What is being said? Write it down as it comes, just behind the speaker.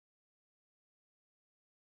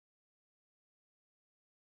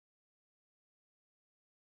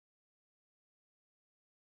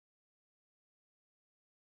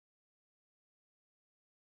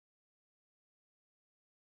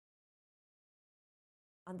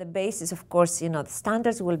On the basis, of course, the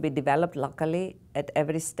standards will be developed locally at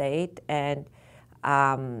every state and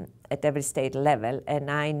at every state level. And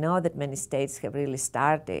I know that many states have really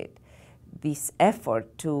started this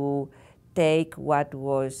effort to take what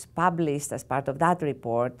was published as part of that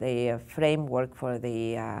report, the framework for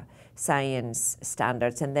the science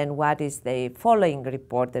standards, and then what is the following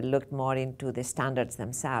report that looked more into the standards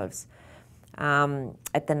themselves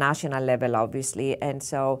at the national level, obviously. And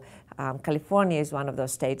so California is one of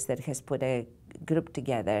those states that has put a group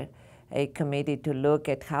together, a committee to look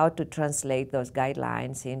at how to translate those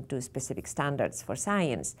guidelines into specific standards for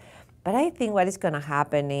science. But I think what is going to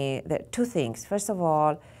happen is there are two things. First of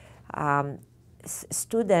all,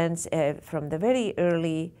 students from the very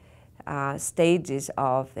early stages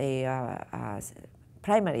of a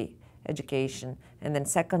primary education and then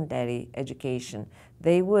secondary education,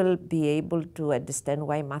 they will be able to understand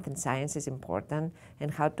why math and science is important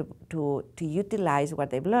and how to utilize what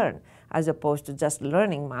they've learned, as opposed to just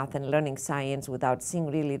learning math and learning science without seeing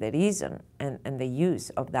really the reason and the use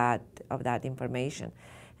of that information.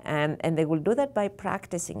 And they will do that by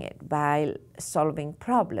practicing it, by solving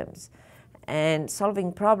problems. And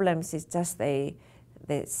solving problems is just the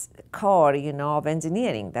core, of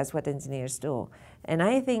engineering. That's what engineers do. And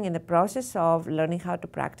I think in the process of learning how to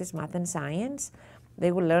practice math and science,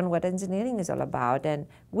 they will learn what engineering is all about. And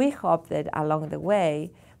we hope that along the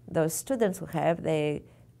way, those students who have the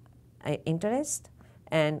interest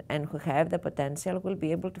and who have the potential will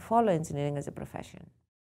be able to follow engineering as a profession.